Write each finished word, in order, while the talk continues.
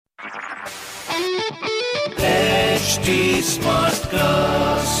HT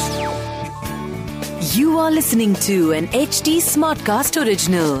Smartcast. You are listening to an HT Smartcast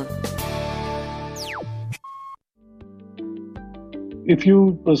original. If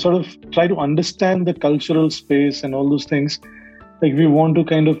you sort of try to understand the cultural space and all those things, like we want to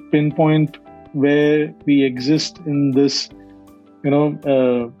kind of pinpoint where we exist in this,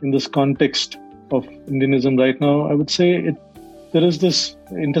 in this context of Indianism right now, I would say there is this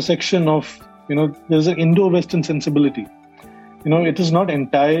intersection of, there's an Indo-Western sensibility. It is not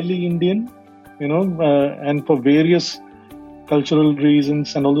entirely Indian, and for various cultural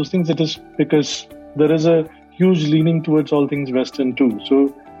reasons and all those things, it is because there is a huge leaning towards all things Western too.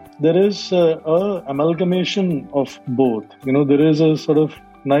 So there is a amalgamation of both. There is a sort of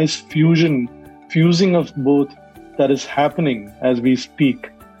nice fusing of both that is happening as we speak.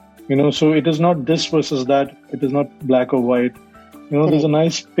 So it is not this versus that. It is not black or white. There's a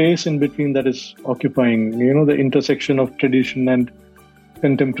nice space in between that is occupying, the intersection of tradition and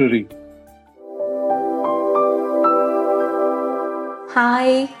contemporary.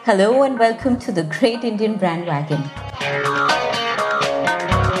 Hi, hello and welcome to the Great Indian Bandwagon.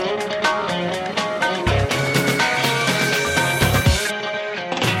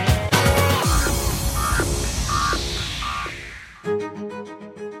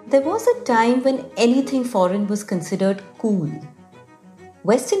 There was a time when anything foreign was considered cool.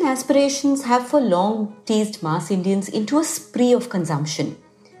 Western aspirations have for long teased mass Indians into a spree of consumption.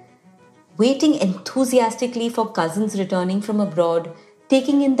 Waiting enthusiastically for cousins returning from abroad,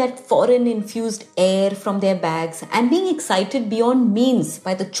 taking in that foreign-infused air from their bags and being excited beyond means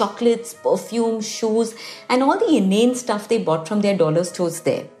by the chocolates, perfume, shoes and all the inane stuff they bought from their dollar stores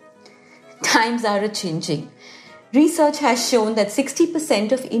there. Times are a-changing. Research has shown that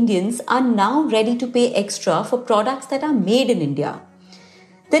 60% of Indians are now ready to pay extra for products that are made in India.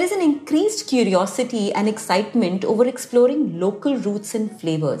 There is an increased curiosity and excitement over exploring local roots and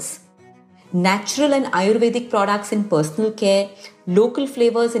flavors. Natural and Ayurvedic products in personal care, local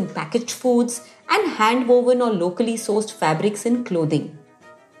flavors in packaged foods, and hand-woven or locally sourced fabrics in clothing.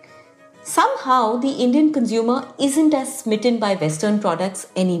 Somehow, the Indian consumer isn't as smitten by Western products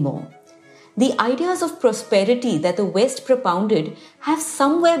anymore. The ideas of prosperity that the West propounded have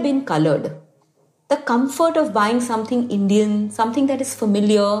somewhere been colored. The comfort of buying something Indian, something that is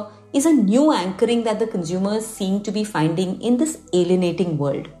familiar, is a new anchoring that the consumers seem to be finding in this alienating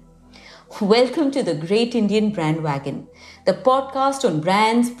world. Welcome to the Great Indian Bandwagon, the podcast on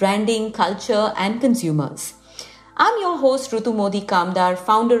brands, branding, culture and consumers. I'm your host Rutu Modi Kamdar,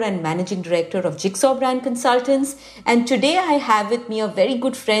 founder and managing director of Jigsaw Brand Consultants, and today I have with me a very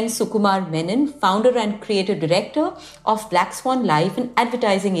good friend Sukumar Menon, founder and creative director of Black Swan Life, an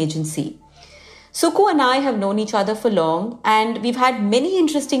advertising agency. Suku and I have known each other for long and we've had many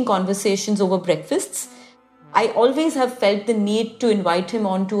interesting conversations over breakfasts. I always have felt the need to invite him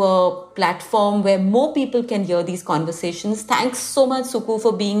onto a platform where more people can hear these conversations. Thanks so much, Suku,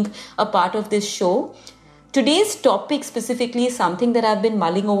 for being a part of this show. Today's topic specifically is something that I've been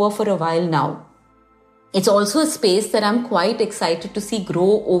mulling over for a while now. It's also a space that I'm quite excited to see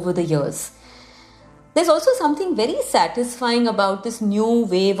grow over the years. There's also something very satisfying about this new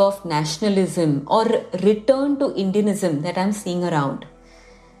wave of nationalism or return to Indianism that I'm seeing around.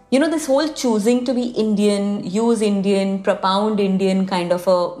 This whole choosing to be Indian, use Indian, propound Indian kind of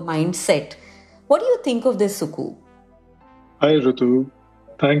a mindset. What do you think of this, Suku? Hi, Rutu.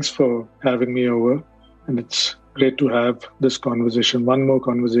 Thanks for having me over. And it's great to have this conversation, one more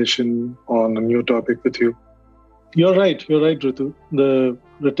conversation on a new topic with you. You're right, Rutu. The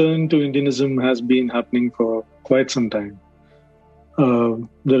return to Indianism has been happening for quite some time.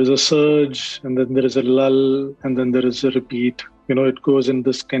 There is a surge, and then there is a lull, and then there is a repeat. It goes in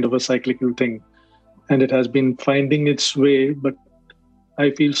this kind of a cyclical thing. And it has been finding its way, but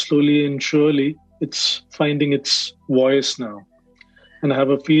I feel slowly and surely it's finding its voice now. And I have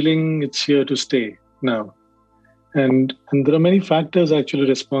a feeling it's here to stay now. And there are many factors actually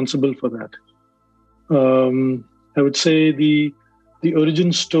responsible for that. I would say the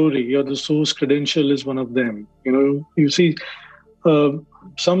origin story or the source credential is one of them. You see,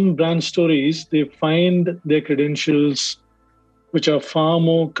 some brand stories, they find their credentials which are far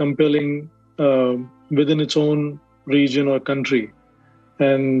more compelling within its own region or country.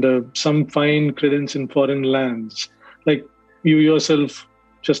 And some find credence in foreign lands. Like you yourself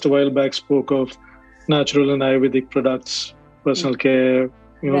just a while back spoke of natural and Ayurvedic products, personal care,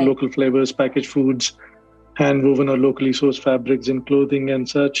 right. Local flavors, packaged foods, hand-woven or locally sourced fabrics in clothing and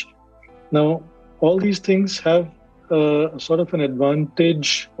such. Now, all these things have sort of an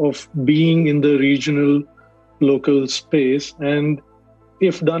advantage of being in the regional, local space. And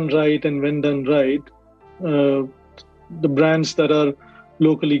if done right and when done right, the brands that are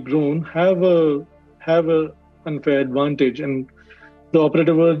locally grown have a unfair advantage. And the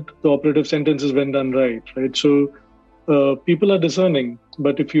operative sentence is when done right, right? So people are discerning,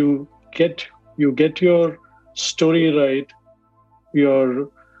 but if you get your story right, you're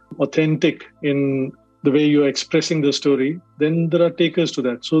authentic in the way you're expressing the story, then there are takers to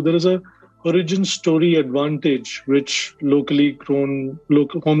that. So there is a origin story advantage which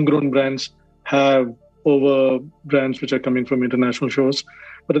homegrown brands have over brands which are coming from international shores.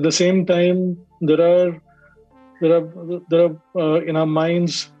 But at the same time, there are in our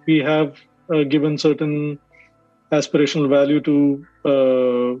minds, we have given certain aspirational value to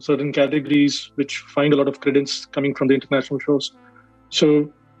certain categories which find a lot of credence coming from the international shores.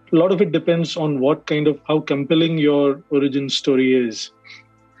 So a lot of it depends on how compelling your origin story is.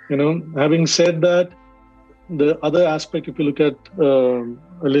 Having said that, the other aspect, if you look at a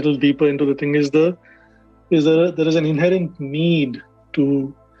little deeper into the thing, there is an inherent need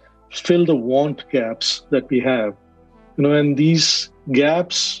to fill the want gaps that we have. And these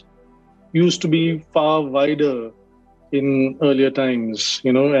gaps used to be far wider in earlier times,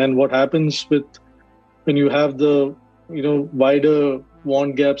 and what happens when you have the, wider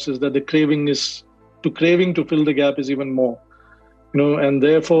want gaps is that the craving to fill the gap is even more, and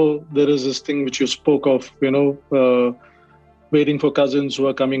therefore there is this thing which you spoke of, waiting for cousins who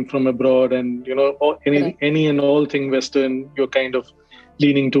are coming from abroad, and, any and all thing Western, you're kind of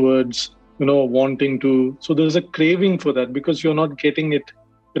leaning towards, wanting to. So there's a craving for that because you're not getting it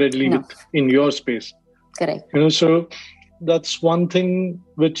readily in your space. Correct. So that's one thing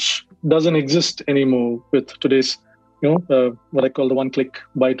which doesn't exist anymore with today's, what I call the one-click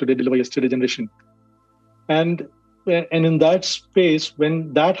buy today, deliver yesterday generation. And in that space,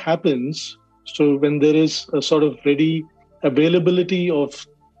 when that happens, so when there is a sort of ready availability of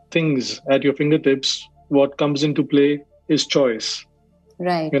things at your fingertips, what comes into play is choice.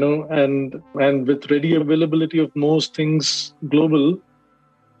 Right. And with ready availability of most things global,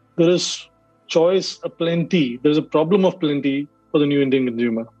 there is choice aplenty. There's a problem of plenty for the new Indian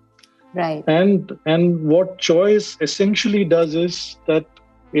consumer. Right. And what choice essentially does is that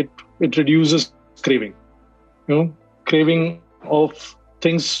it reduces craving. Craving of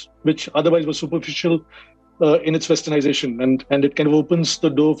things which otherwise were superficial in its westernization, and it kind of opens the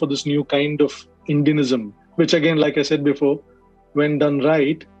door for this new kind of Indianism, which again, like I said before, when done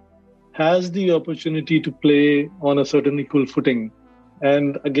right, has the opportunity to play on a certain equal footing.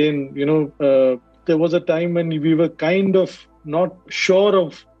 And again, there was a time when we were kind of not sure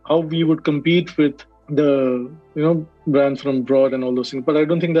of how we would compete with the, brands from abroad and all those things. But I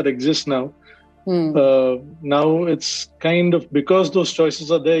don't think that exists now. Now it's kind of, because those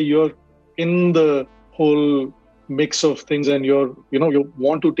choices are there, you're in the whole mix of things, and you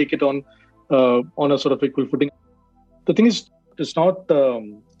want to take it on a sort of equal footing. The thing is, it's not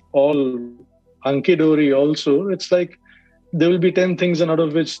all hunky-dory also. It's like there will be 10 things, and out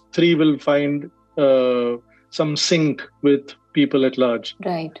of which 3 will find some sync with people at large.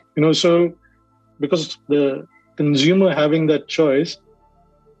 Right. So because the consumer having that choice,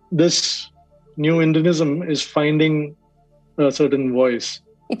 this new Indianism is finding a certain voice.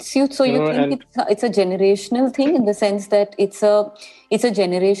 It's you. So you think it's a generational thing, in the sense that it's a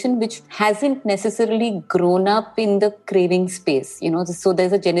generation which hasn't necessarily grown up in the craving space. So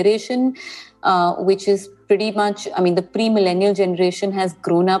there's a generation which is pretty much, the pre-millennial generation has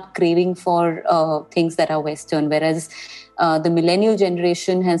grown up craving for things that are Western, whereas the millennial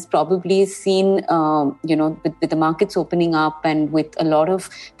generation has probably seen, with the markets opening up and with a lot of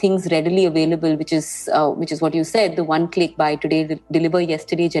things readily available, which is what you said, the one-click buy today, deliver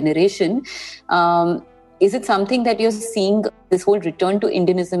yesterday generation. Is it something that you're seeing, this whole return to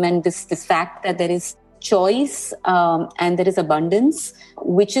Indianism and this fact that there is choice and there is abundance,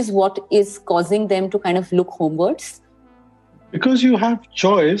 which is what is causing them to kind of look homewards? Because you have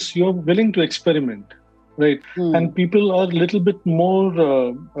choice, you're willing to experiment. Right. And people are a little bit more,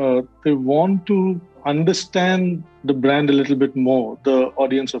 they want to understand the brand a little bit more, the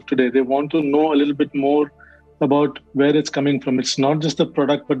audience of today. They want to know a little bit more about where it's coming from. It's not just the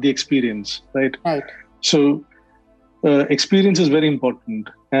product, but the experience. Right. Right. So experience is very important.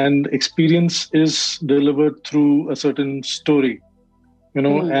 And experience is delivered through a certain story,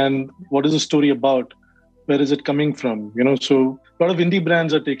 and what is the story about? Where is it coming from? So a lot of indie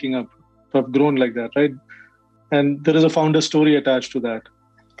brands are taking up, have grown like that, right? And there is a founder story attached to that.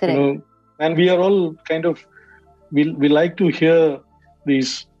 Correct. And we are all kind of, we like to hear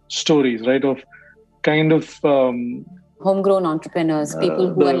these stories, right? Of kind of homegrown entrepreneurs,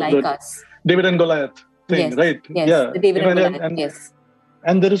 people who are like us. David and Goliath thing, yes, right? Yes, yeah. the David and Goliath, yes.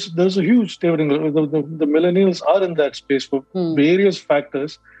 And there's a huge David. The millennials are in that space for various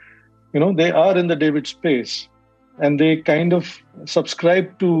factors. They are in the David space, and they kind of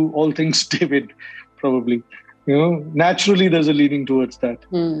subscribe to all things David, probably. Naturally, there's a leaning towards that.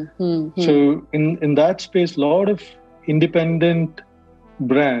 So in that space, a lot of independent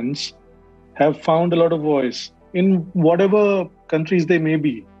brands have found a lot of voice in whatever countries they may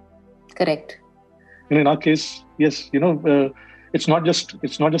be. Correct. And in our case, yes, it's not just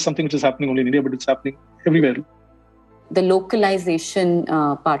something which is happening only in India, but it's happening everywhere. The localization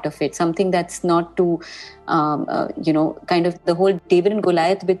part of it, something that's not too, kind of the whole David and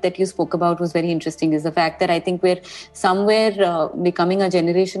Goliath bit that you spoke about was very interesting, is the fact that I think we're somewhere becoming a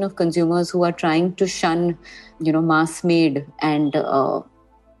generation of consumers who are trying to shun, mass-made and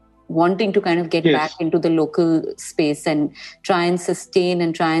wanting to kind of get back into the local space and try and sustain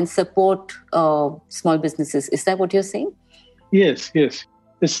and try and support small businesses. Is that what you're saying? Yes.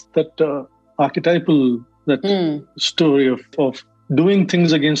 It's that archetypal story of doing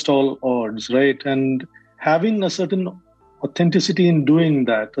things against all odds, right? And having a certain authenticity in doing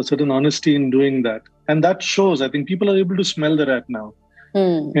that, a certain honesty in doing that. And that shows, I think people are able to smell the rat now.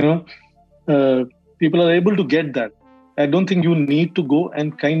 People are able to get that. I don't think you need to go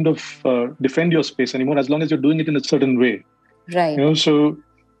and kind of defend your space anymore, as long as you're doing it in a certain way. Right. So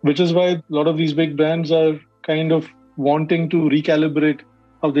which is why a lot of these big brands are kind of wanting to recalibrate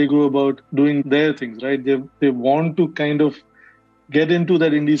how they go about doing their things, right? They want to kind of get into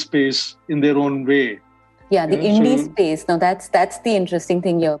that indie space in their own way. Yeah, the indie space. Now that's the interesting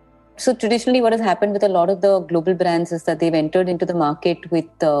thing here. So traditionally what has happened with a lot of the global brands is that they've entered into the market with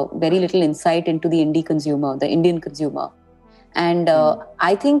very little insight into the indie consumer, the Indian consumer. And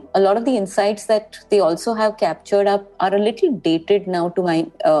I think a lot of the insights that they also have captured up are a little dated now to my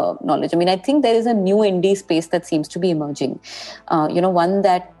knowledge. I mean, I think there is a new indie space that seems to be emerging. One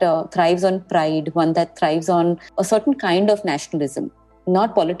that thrives on pride, one that thrives on a certain kind of nationalism.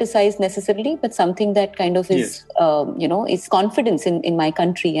 Not politicized necessarily, but something that kind of is, is confidence in my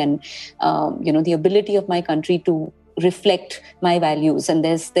country and, the ability of my country to reflect my values. And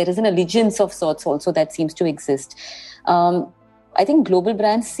there is an allegiance of sorts also that seems to exist. I think global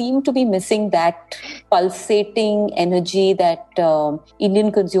brands seem to be missing that pulsating energy that Indian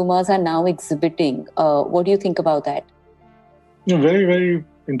consumers are now exhibiting. What do you think about that? Very, very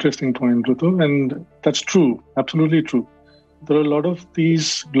interesting point, Ritu. And that's true. Absolutely true. There are a lot of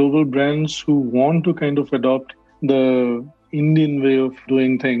these global brands who want to kind of adopt the Indian way of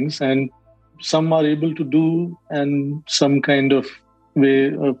doing things, and some are able to do, and some kind of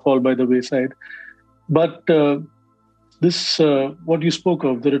way fall by the wayside. But this, what you spoke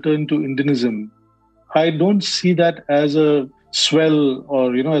of, the return to Indianism, I don't see that as a swell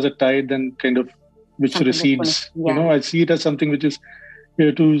or, as a tide and kind of which something recedes. I see it as something which is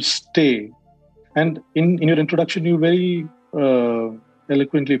here to stay. And in your introduction, you very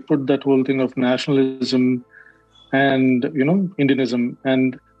eloquently put that whole thing of nationalism and, Indianism.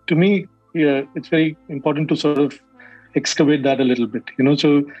 And to me, it's very important to sort of excavate that a little bit.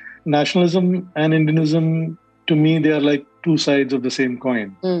 So nationalism and Indianism, to me, they are like two sides of the same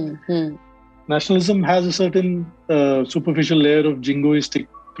coin. Mm-hmm. Nationalism has a certain superficial layer of jingoistic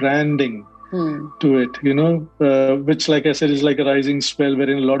branding to it, which, like I said, is like a rising swell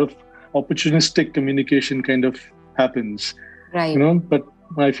wherein a lot of opportunistic communication kind of happens. Right. But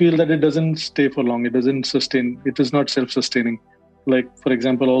I feel that it doesn't stay for long. It doesn't sustain. It is not self-sustaining. Like, for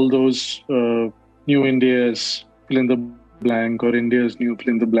example, all those new India's fill in the blank or India's new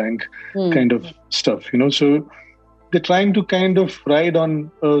fill in the blank kind of stuff, So they're trying to kind of ride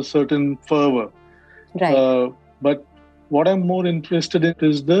on a certain fervor. Right. But what I'm more interested in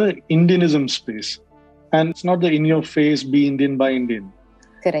is the Indianism space. And it's not the in-your-face, be Indian, by Indian.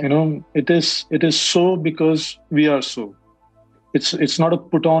 Correct. It is so because we are so. It's not a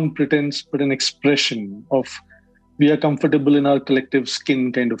put-on pretense, but an expression of we are comfortable in our collective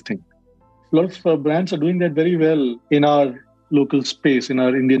skin kind of thing. A lot of brands are doing that very well in our local space, in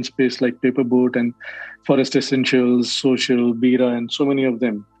our Indian space, like Paperboat and Forest Essentials, Social, Bira, and so many of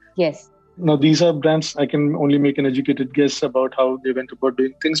them. Yes. Now, these are brands, I can only make an educated guess about how they went about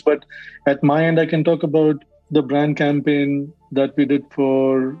doing things. But at my end, I can talk about the brand campaign that we did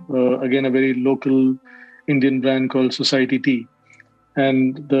for, again, a very local Indian brand called Society Tea.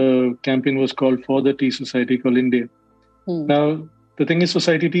 And the campaign was called For the Tea Society called India. Now, the thing is,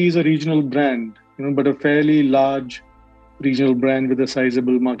 Society Tea is a regional brand, but a fairly large regional brand with a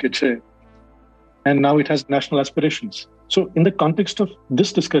sizable market share. And now it has national aspirations. So in the context of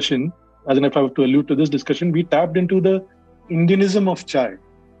this discussion, as in if I were to allude to this discussion, we tapped into the Indianism of chai.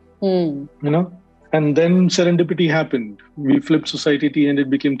 And then serendipity happened. We flipped society tea and it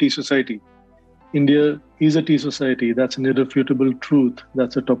became tea society. India is a tea society. That's an irrefutable truth.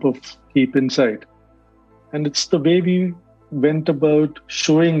 That's a top of heap insight. And it's the way we went about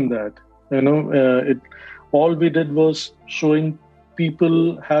showing that. All we did was showing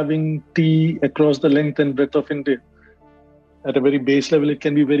people having tea across the length and breadth of India. At a very base level, it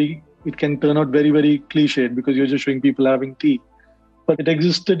can turn out very, very cliched because you're just showing people having tea. But it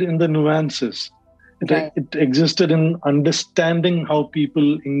existed in the nuances. It existed in understanding how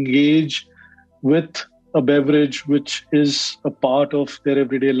people engage with a beverage which is a part of their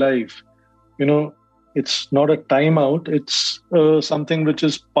everyday life. It's not a timeout. It's something which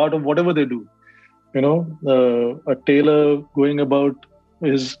is part of whatever they do. A tailor going about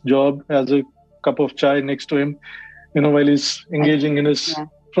his job has a cup of chai next to him, while he's engaging in his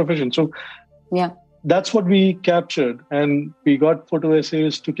profession. So that's what we captured, and we got photo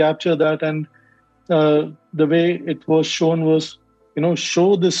essays to capture that. And the way it was shown was,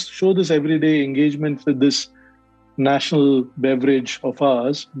 show this everyday engagement with this national beverage of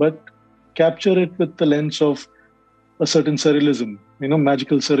ours, but capture it with the lens of a certain surrealism,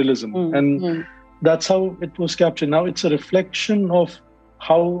 magical surrealism. That's how it was captured. Now it's a reflection of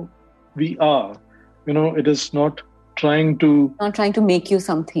how we are. It is not trying to make you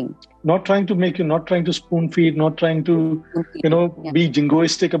something. Not trying to spoon feed, not trying to, be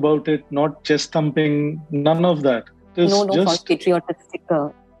jingoistic about it, not chest thumping, none of that. No false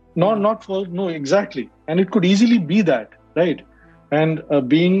patriotistic. No, exactly. And it could easily be that, right? And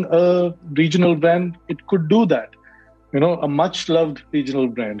being a regional brand, it could do that. A much loved regional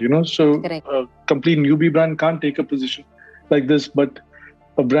brand, so a complete newbie brand can't take a position like this, but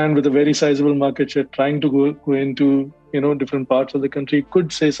a brand with a very sizable market share trying to go into, different parts of the country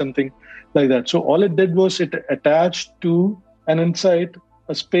could say something like that. So all it did was it attached to an insight,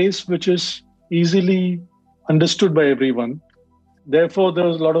 a space which is easily understood by everyone. Therefore, there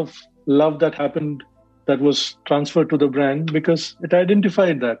was a lot of love that happened that was transferred to the brand because it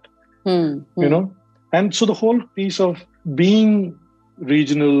identified that, And so the whole piece of being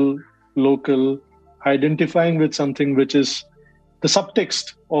regional, local, identifying with something which is the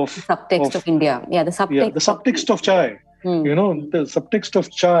subtext of India. The subtext of chai. The subtext of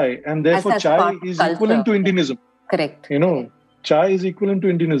chai, and therefore chai is culture. Equivalent to Indianism. Correct. Chai is equivalent to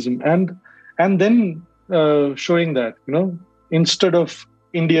Indianism, and then showing that, instead of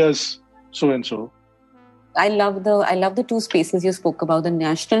India's so and so. I love the two spaces you spoke about, the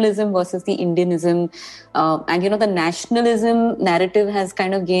nationalism versus the Indianism. And the nationalism narrative has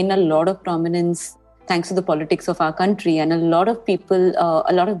kind of gained a lot of prominence thanks to the politics of our country. And a lot of people,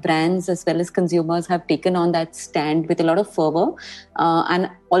 a lot of brands as well as consumers have taken on that stand with a lot of fervor and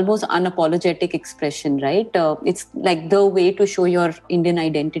almost unapologetic expression, right? It's like the way to show your Indian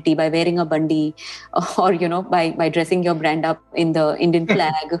identity by wearing a bandi or, by dressing your brand up in the Indian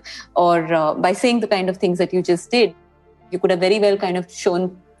flag or by saying the kind of things that you just did. You could have very well kind of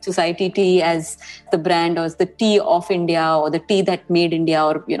shown society tea as the brand or as the tea of India or the tea that made India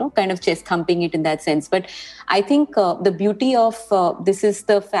or, kind of chest thumping it in that sense. But I think the beauty of this is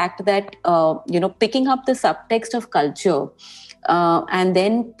the fact that, picking up the subtext of culture and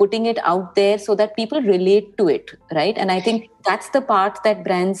then putting it out there so that people relate to it, right? And I think that's the part that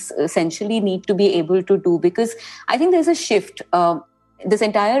brands essentially need to be able to do, because I think there's a shift. This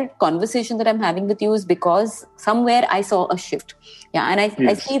entire conversation that I'm having with you is because somewhere I saw a shift. And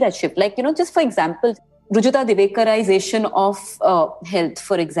I see that shift. Like, just for example, Rujuta Divekarization of health,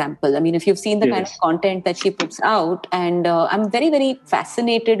 for example. I mean, if you've seen the kind of content that she puts out, and I'm very, very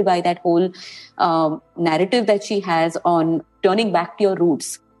fascinated by that whole narrative that she has on turning back to your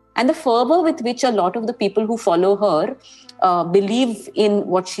roots. And the fervor with which a lot of the people who follow her believe in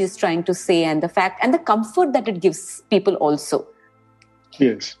what she's trying to say, and the fact and the comfort that it gives people also.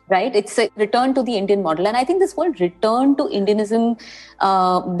 Yes. Right? It's a return to the Indian model. And I think this whole return to Indianism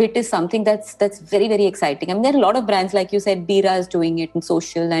bit is something that's very, very exciting. I mean, there are a lot of brands, like you said, Bira is doing it in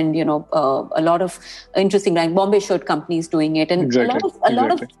social, and, a lot of interesting brands, Bombay Shirt Company is doing it. And a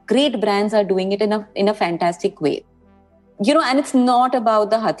lot of great brands are doing it in a fantastic way. And it's not about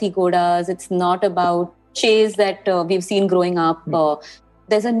the Hathi Ghodas. It's not about chase that we've seen growing up.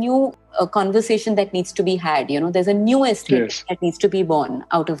 There's a new conversation that needs to be had. There's a new aesthetic that needs to be born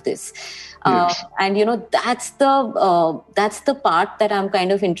out of this. And, that's the part that I'm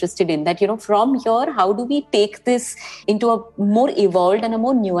kind of interested in, that, from here, how do we take this into a more evolved and a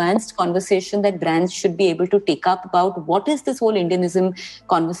more nuanced conversation that brands should be able to take up about what is this whole Indianism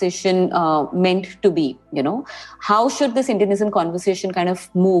conversation meant to be, How should this Indianism conversation kind of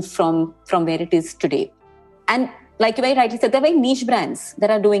move from where it is today? And like you very rightly said, they're very niche brands that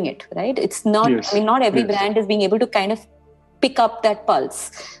are doing it, right? It's not, Yes. not every Yes. brand is being able to kind of pick up that pulse.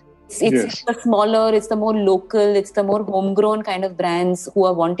 It's Yes. the smaller, it's the more local, it's the more homegrown kind of brands who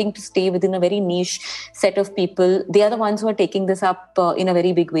are wanting to stay within a very niche set of people. They are the ones who are taking this up in a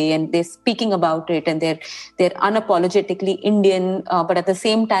very big way, and they're speaking about it, and they're unapologetically Indian, but at the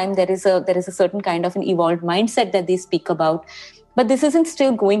same time there is a certain kind of an evolved mindset that they speak about. But this isn't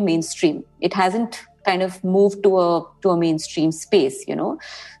still going mainstream. It hasn't kind of moved to a mainstream space,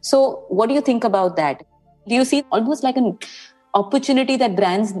 So what do you think about that? Do you see almost like an opportunity that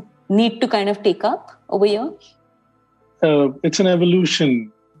brands need to kind of take up over here? It's an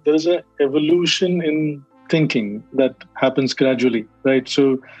evolution. There's an evolution in thinking that happens gradually, right?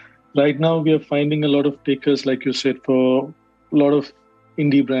 So right now we are finding a lot of takers, like you said, for a lot of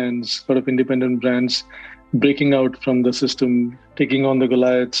indie brands, a lot of independent brands breaking out from the system, taking on the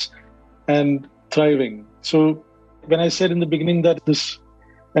Goliaths and thriving. So when I said in the beginning that this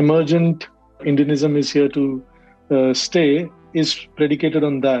emergent Indianism is here to stay, is predicated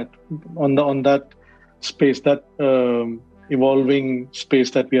on that, on that space, that evolving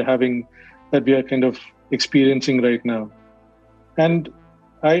space that we are having, that we are kind of experiencing right now. And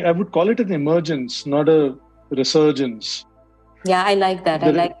I would call it an emergence, not a resurgence. Yeah, I like that.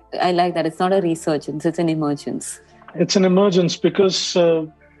 I like that. It's not a resurgence; it's an emergence. It's an emergence because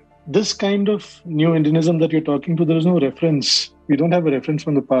this kind of new Indianism that you're talking to, there is no reference. We don't have a reference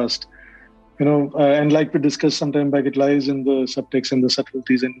from the past. And like we discussed some time back, it lies in the subtext and the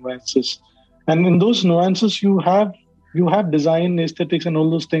subtleties and nuances. And in those nuances, you have design, aesthetics, and all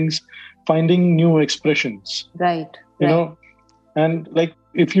those things finding new expressions. Right. And like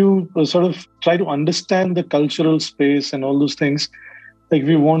if you sort of try to understand the cultural space and all those things, like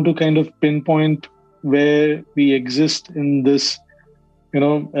we want to kind of pinpoint where we exist in this,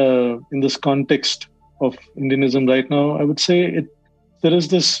 in this context of Indianism right now, I would say there is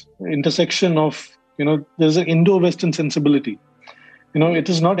this intersection of, there's an Indo-Western sensibility. It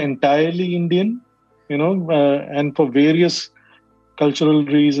is not entirely Indian, and for various cultural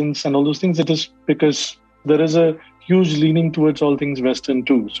reasons and all those things, it is because there is a huge leaning towards all things Western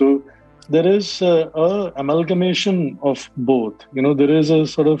too. So there is a amalgamation of both. There is a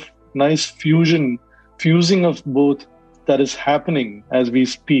sort of nice fusing of both that is happening as we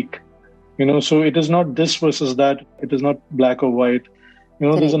speak. So it is not this versus that. It is not black or white.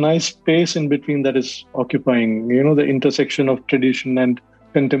 There's a nice space in between that is occupying, the intersection of tradition and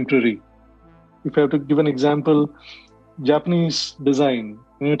contemporary. If I have to give an example, Japanese design,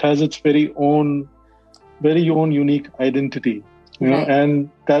 it has its very own unique identity, and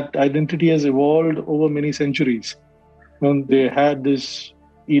that identity has evolved over many centuries. They had this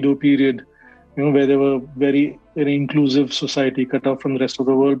Edo period, where they were very, very inclusive society cut off from the rest of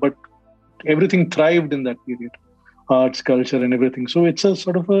the world, but everything thrived in that period. Arts, culture, and everything. So it's a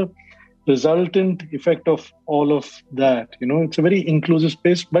sort of a resultant effect of all of that. It's a very inclusive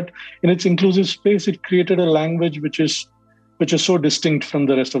space, but in its inclusive space, it created a language which is so distinct from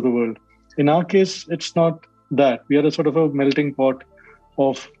the rest of the world. In our case, it's not that. We are a sort of a melting pot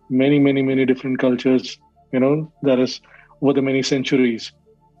of many, many, many different cultures, that is over the many centuries.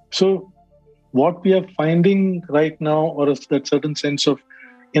 So what we are finding right now, or that certain sense of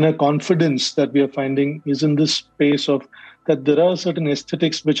inner confidence that we are finding, is in this space of that there are certain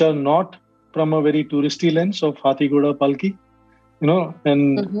aesthetics which are not from a very touristy lens of Hathi Ghoda Palki,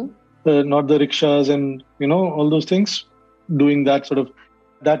 and not the rickshaws and, all those things, doing that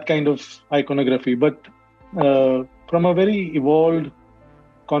kind of iconography, but from a very evolved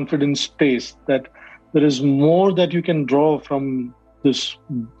confidence space, that there is more that you can draw from this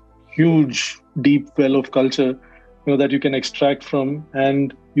huge, deep well of culture, that you can extract from,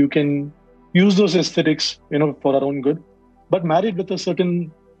 and you can use those aesthetics, for our own good, but married with a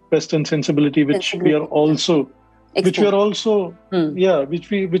certain Western sensibility, which is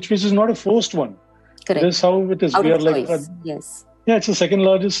not a forced one. Correct. This is how it is. Out we of are choice. Yes. Yeah, it's the second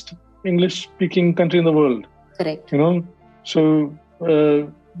largest English-speaking country in the world. Correct. So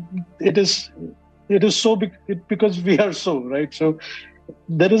it is so big because we are so, right. So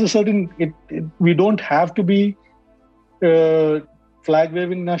there is a certain. We don't have to be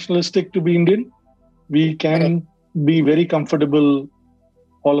flag-waving nationalistic to be Indian. We can be very comfortable,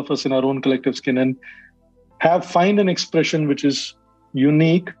 all of us in our own collective skin, and find an expression which is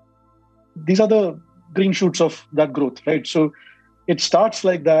unique. These are the green shoots of that growth, right? So it starts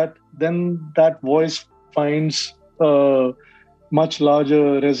like that, then that voice finds a much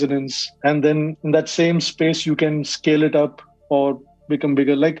larger resonance, and then in that same space you can scale it up or become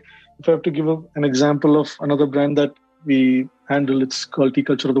bigger. Like if I have to give an example of another brand that we handle, it's called Tea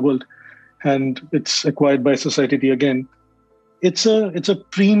Culture of the World. and it's acquired by Society again. It's a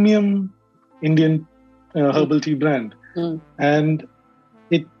premium Indian herbal tea brand, and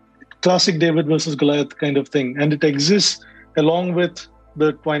it classic David versus Goliath kind of thing, and it exists along with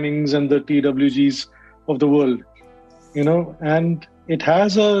the Twinings and the TWGs of the world, and it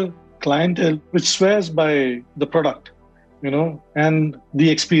has a clientele which swears by the product, and the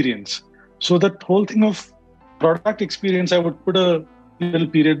experience. So that whole thing of product experience, I would put a little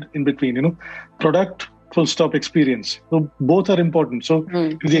period in between, product full stop experience. So both are important. So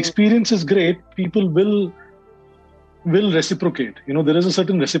if the experience is great, people will reciprocate. There is a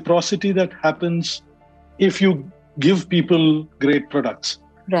certain reciprocity that happens if you give people great products.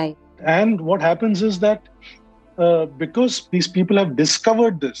 Right. And what happens is that because these people have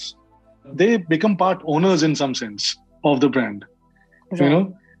discovered this, they become part owners in some sense of the brand, Right.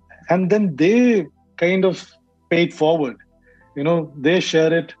 and then they kind of pay it forward. They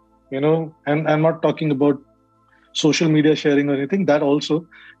share it, and I'm not talking about social media sharing or anything, that also,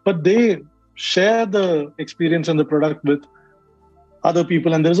 but they share the experience and the product with other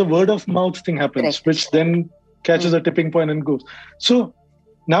people, and there's a word of mouth thing happens. Correct. Which then catches a tipping point and goes. So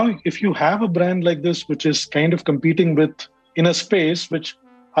now if you have a brand like this which is kind of competing with in a space which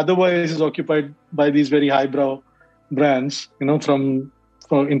otherwise is occupied by these very highbrow brands, from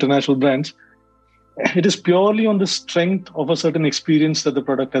international brands, it is purely on the strength of a certain experience that the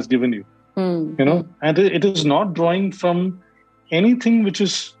product has given you, and it is not drawing from anything which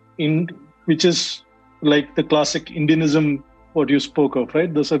is like the classic Indianism, what you spoke of,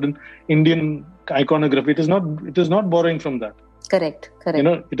 right? The certain Indian iconography. It is not borrowing from that. Correct.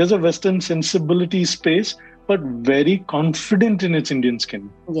 It is a Western sensibility space, but very confident in its Indian skin.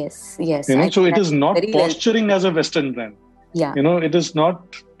 Yes. So it is not very posturing as a Western brand. Yeah. It is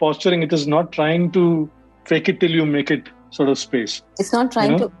not posturing. It is not trying to fake it till you make it sort of space. It's not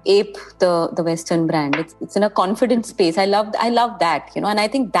trying to ape the Western brand. It's in a confident space. I love that, and I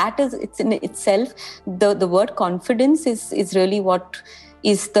think that it's in itself, the word confidence is really what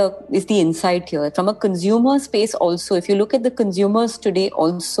is the insight here. From a consumer space also, if you look at the consumers today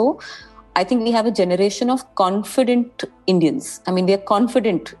also, I think we have a generation of confident Indians. I mean, we are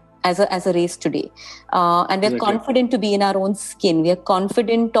confident as a race today, and we're confident to be in our own skin. We are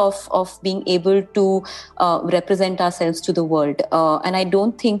confident of being able to represent ourselves to the world, and I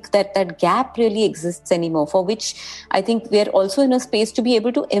don't think that gap really exists anymore, for which I think we're also in a space to be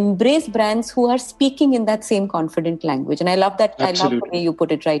able to embrace brands who are speaking in that same confident language. And I love that. Absolutely. I love the way you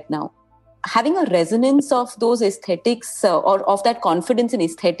put it right now. Having a resonance of those aesthetics, or of that confidence in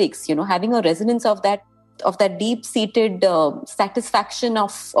aesthetics, having a resonance of that deep-seated satisfaction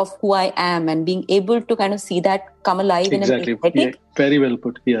of who I am, and being able to kind of see that come alive in an aesthetic. Yeah, very well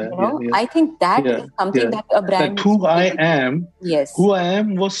put. Yeah. I think that is something that a brand... That who I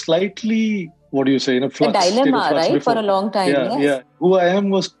am was slightly, what do you say, flux. A dilemma, right? Before. For a long time. Yeah. Who I am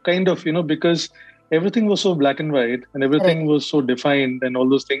was kind of, because everything was so black and white and everything was so defined and all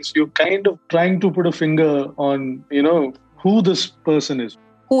those things. You're kind of trying to put a finger on, who this person is.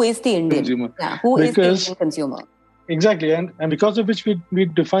 Who is the Indian consumer? Yeah, who is the Indian consumer? Exactly, and because of which we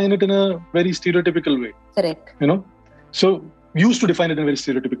define it in a very stereotypical way. Correct. So we used to define it in a very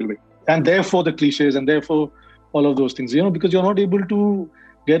stereotypical way, and therefore the cliches, and therefore all of those things. Because you're not able to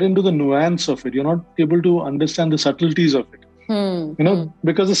get into the nuance of it. You're not able to understand the subtleties of it.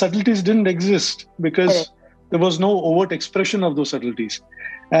 Because the subtleties didn't exist, because there was no overt expression of those subtleties.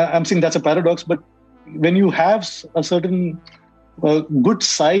 I'm saying that's a paradox, but when you have a certain good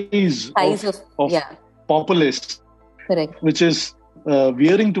size of populace, which is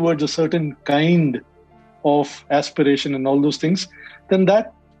veering towards a certain kind of aspiration and all those things, then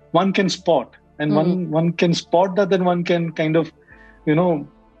that one can spot, and one can spot that, then one can kind of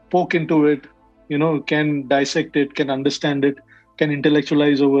poke into it, can dissect it, can understand it, can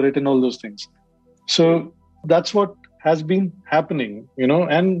intellectualize over it, and all those things. So that's what has been happening,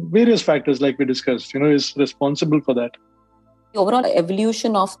 and various factors, like we discussed, is responsible for that. The overall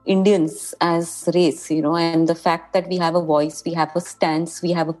evolution of Indians as race, and the fact that we have a voice, we have a stance,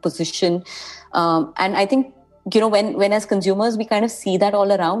 we have a position. And I think, when as consumers, we kind of see that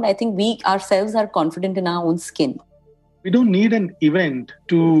all around, I think we ourselves are confident in our own skin. We don't need an event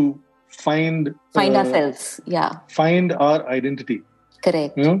to find ourselves. Yeah. Find our identity.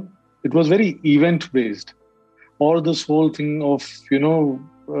 Correct. It was very event based. Or this whole thing of,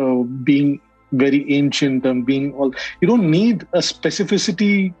 being very ancient and being all, you don't need a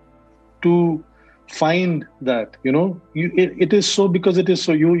specificity to find that, it is so because it is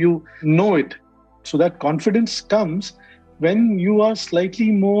so, you know it. So that confidence comes when you are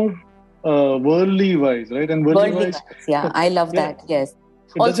slightly more worldly wise, right? And worldly wise. Yeah, I love that. Yes.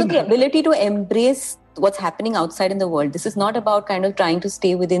 It Also, doesn't the ability to embrace what's happening outside in the world. This is not about kind of trying to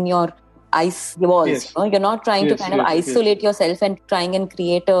stay within your ice walls. Yes. You're not trying to Yes, kind of yes, isolate yourself and trying and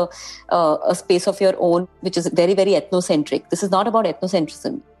create a space of your own, which is very, very ethnocentric. This is not about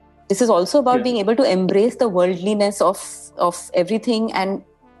ethnocentrism. This is also about being able to embrace the worldliness of everything and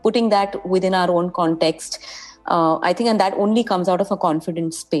putting that within our own context. I think, and that only comes out of a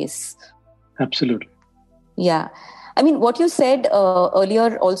confident space. Absolutely. Yeah. I mean, what you said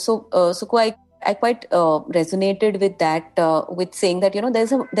earlier also, Sukhu, I quite resonated with that, with saying that,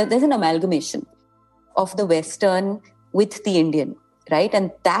 there's an amalgamation of the Western with the Indian, right?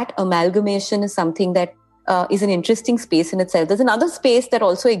 And that amalgamation is something that is an interesting space in itself. There's another space that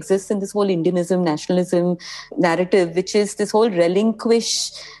also exists in this whole Indianism, nationalism narrative, which is this whole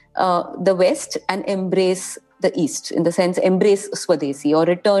relinquish the West and embrace the East, in the sense embrace Swadeshi or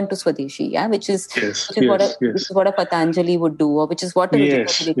return to Swadeshi, which is what a Patanjali would do, or which is what a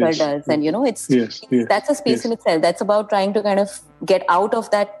Ruchika does. And that's a space in itself. That's about trying to kind of get out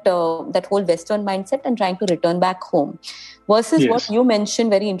of that whole Western mindset and trying to return back home. Versus what you mentioned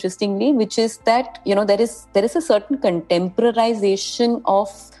very interestingly, which is that there is a certain contemporarization of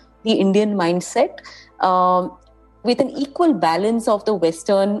the Indian mindset with an equal balance of the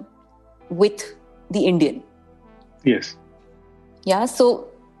Western with the Indian. Yes. Yeah. So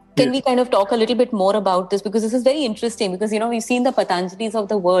can we kind of talk a little bit more about this? Because this is very interesting, because, we've seen the Patanjalis of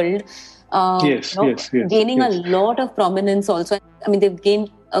the world gaining a lot of prominence also. I mean, they've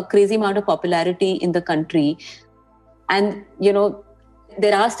gained a crazy amount of popularity in the country. And,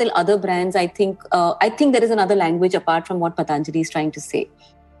 there are still other brands. I think there is another language apart from what Patanjali is trying to say.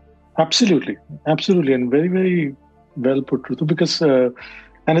 Absolutely. And very, very well put, Ritu, because...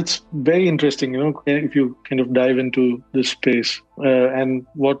 and it's very interesting, if you kind of dive into this space and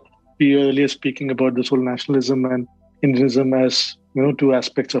what we were earlier speaking about, this whole nationalism and Indianism as, two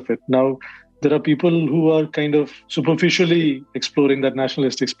aspects of it. Now, there are people who are kind of superficially exploring that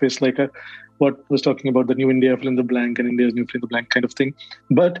nationalistic space, like what was talking about the new India, fill in the blank, and India's new fill in the blank kind of thing.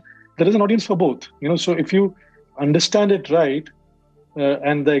 But there is an audience for both, so if you understand it right,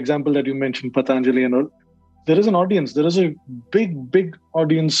 and the example that you mentioned, Patanjali and all, there is an audience. There is a big, big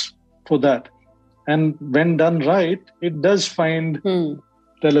audience for that. And when done right, it does find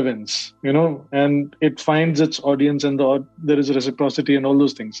relevance, and it finds its audience, and there is reciprocity and all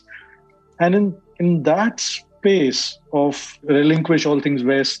those things. And in that space of relinquish all things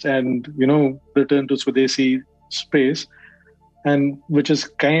West and, return to Swadeshi space, and which is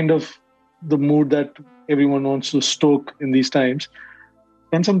kind of the mood that everyone wants to stoke in these times,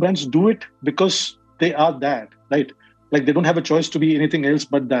 and some brands do it because they are that, right? Like they don't have a choice to be anything else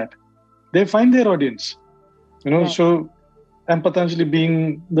but that. They find their audience, so, and Patanjali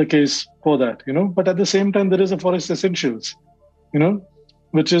being the case for that, but at the same time, there is a Forest Essentials,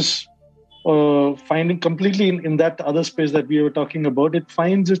 which is finding completely in that other space that we were talking about. It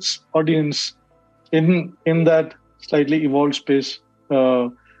finds its audience in that slightly evolved space,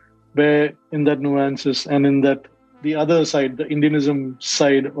 where in that nuances and in that the other side, the Indianism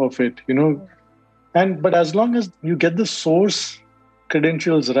side of it, But as long as you get the source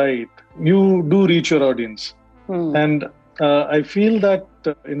credentials right, you do reach your audience. And I feel that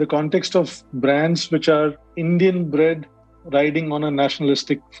in the context of brands which are Indian bred, riding on a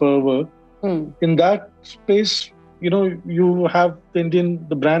nationalistic fervor, in that space, you have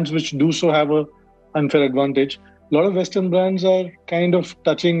the brands which do so have a unfair advantage. A lot of Western brands are kind of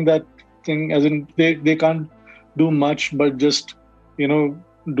touching that thing, as in they can't do much, but just,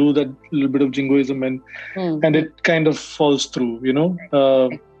 do that little bit of jingoism and it kind of falls through,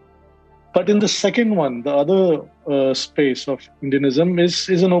 but in the second one, the other space of Indianism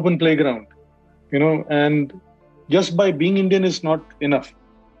is an open playground, and just by being Indian is not enough.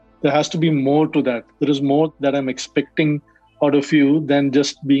 There has to be more to that. There is more that I'm expecting out of you than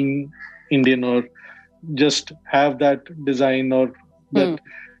just being Indian, or just have that design or that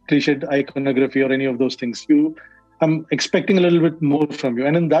cliched iconography or any of those things. I'm expecting a little bit more from you.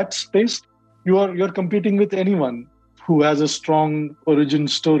 And in that space, you're competing with anyone who has a strong origin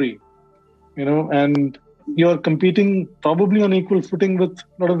story, and you're competing probably on equal footing with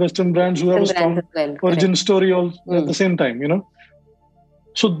a lot of Western brands who have a strong origin story all at the same time,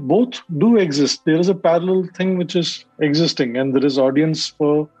 So both do exist. There is a parallel thing which is existing, and there is audience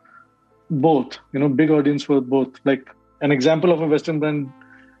for both, big audience for both. Like an example of a Western brand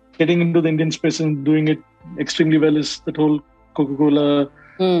getting into the Indian space and doing it extremely well is that whole Coca-Cola,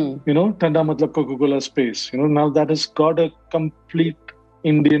 Thanda Matlab Coca-Cola space. Now that has got a complete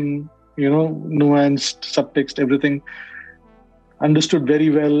Indian, nuanced subtext, everything understood very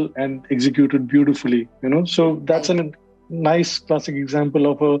well and executed beautifully, So that's an nice classic example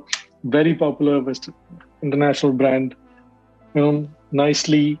of a very popular Western international brand,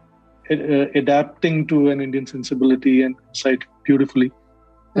 nicely adapting to an Indian sensibility and insight beautifully.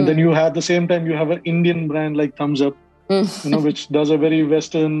 And then you have the same time, you have an Indian brand like Thumbs Up, which does a very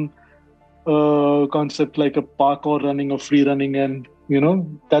Western concept like a parkour running or free running. And,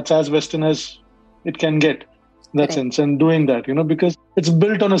 that's as Western as it can get in that sense. And doing that, because it's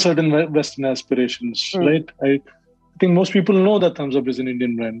built on a certain Western aspirations, right? I think most people know that Thumbs Up is an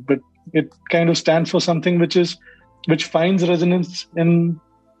Indian brand, but it kind of stands for something which finds resonance in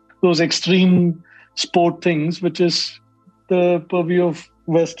those extreme sport things, which is the purview of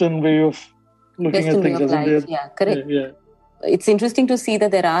Western way of looking at things. Yeah, correct. Yeah. It's interesting to see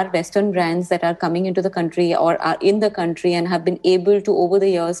that there are Western brands that are coming into the country or are in the country and have been able to, over the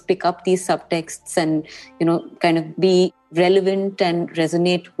years, pick up these subtexts and, kind of be relevant and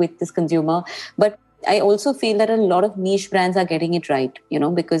resonate with this consumer. But I also feel that a lot of niche brands are getting it right,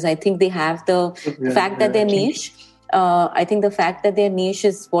 because I think they have the fact that they're niche. I think the fact that they're niche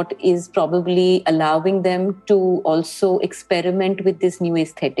is what is probably allowing them to also experiment with this new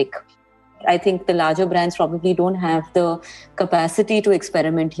aesthetic. I think the larger brands probably don't have the capacity to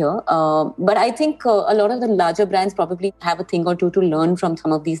experiment here. But I think a lot of the larger brands probably have a thing or two to learn from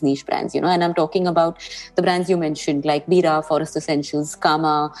some of these niche brands, and I'm talking about the brands you mentioned, like Bira, Forest Essentials,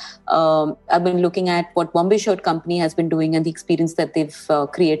 Kama. I've been looking at what Bombay Shirt Company has been doing and the experience that they've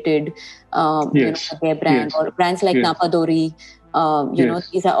created their brand, or brands like Napadori.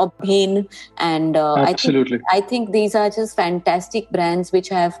 These are Obhane, and I think these are just fantastic brands which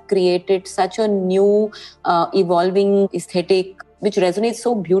have created such a new evolving aesthetic which resonates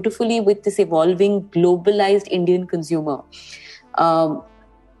so beautifully with this evolving globalized Indian consumer.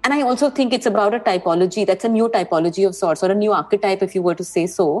 And I also think it's about a typology that's a new typology of sorts, or a new archetype, if you were to say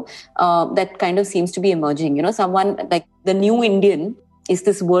so, that kind of seems to be emerging. Someone like the new Indian is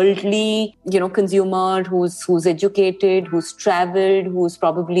this worldly, consumer who's educated, who's traveled, who's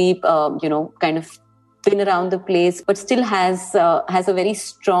probably, kind of been around the place, but still has a very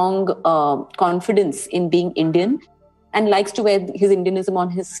strong confidence in being Indian and likes to wear his Indianism on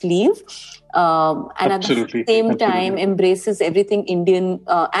his sleeve. And at the same time embraces everything Indian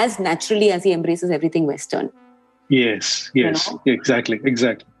as naturally as he embraces everything Western. Yes, exactly.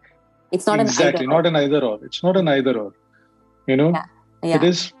 It's not not an either or. It's not an either or.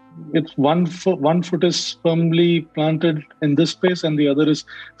 Yeah. It's one foot is firmly planted in this space and the other is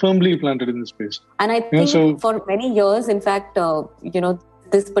firmly planted in this space. And I think for many years, in fact,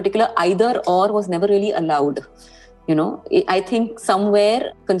 this particular either or was never really allowed. I think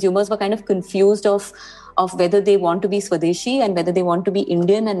somewhere consumers were kind of confused of whether they want to be Swadeshi and whether they want to be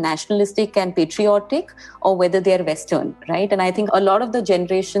Indian and nationalistic and patriotic, or whether they're Western, right? And I think a lot of the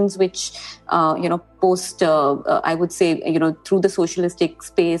generations which, post, I would say, through the socialistic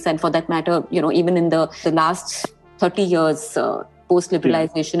space, and for that matter, even in the last 30 years,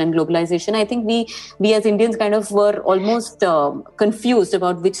 post-liberalization and globalization, I think we as Indians kind of were almost confused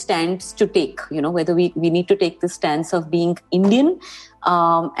about which stance to take, whether we need to take the stance of being Indian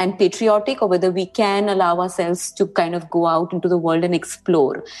and patriotic, or whether we can allow ourselves to kind of go out into the world and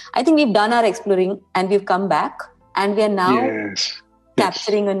explore. I think we've done our exploring and we've come back, and we are now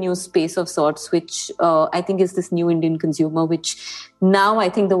capturing a new space of sorts, which I think is this new Indian consumer, which now I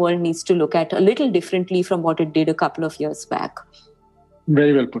think the world needs to look at a little differently from what it did a couple of years back.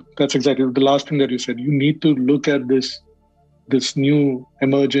 Very well put. That's exactly the last thing that you said. You need to look at this new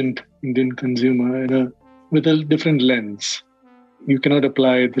emergent Indian consumer with a different lens. You cannot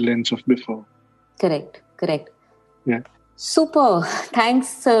apply the lens of before. Correct. Yeah. Super. Thanks,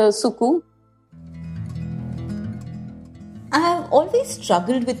 Suku. I have always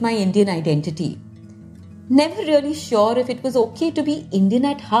struggled with my Indian identity. Never really sure if it was okay to be Indian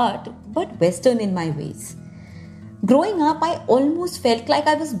at heart, but Western in my ways. Growing up, I almost felt like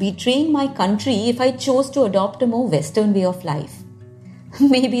I was betraying my country if I chose to adopt a more Western way of life.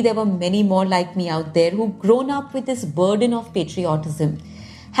 Maybe there were many more like me out there who've grown up with this burden of patriotism,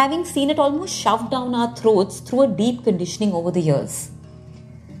 having seen it almost shoved down our throats through a deep conditioning over the years.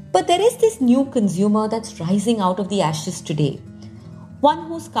 But there is this new consumer that's rising out of the ashes today, one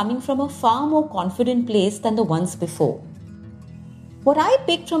who's coming from a far more confident place than the ones before. What I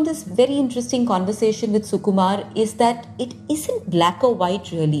picked from this very interesting conversation with Sukumar is that it isn't black or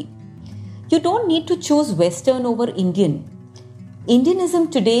white really. You don't need to choose Western over Indian. Indianism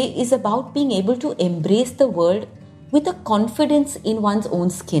today is about being able to embrace the world with a confidence in one's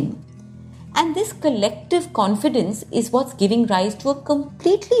own skin. And this collective confidence is what's giving rise to a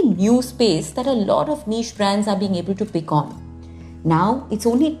completely new space that a lot of niche brands are being able to pick on. Now, it's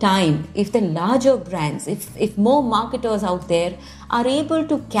only time if the larger brands, if more marketers out there are able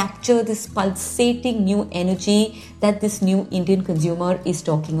to capture this pulsating new energy that this new Indian consumer is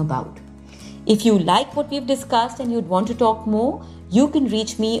talking about. If you like what we've discussed and you'd want to talk more, you can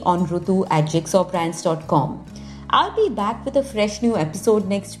reach me on rutu@jigsawbrands.com. I'll be back with a fresh new episode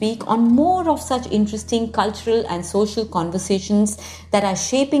next week on more of such interesting cultural and social conversations that are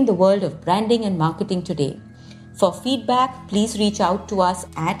shaping the world of branding and marketing today. For feedback, please reach out to us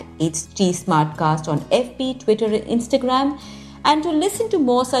at HT Smartcast on FB, Twitter and Instagram. And to listen to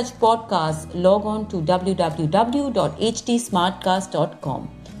more such podcasts, log on to www.htsmartcast.com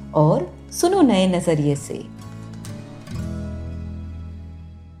or सुनो नए नजरिए से.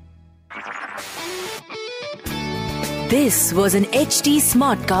 This was an HT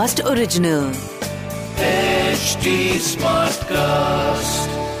Smartcast original. HT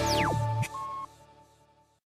Smartcast.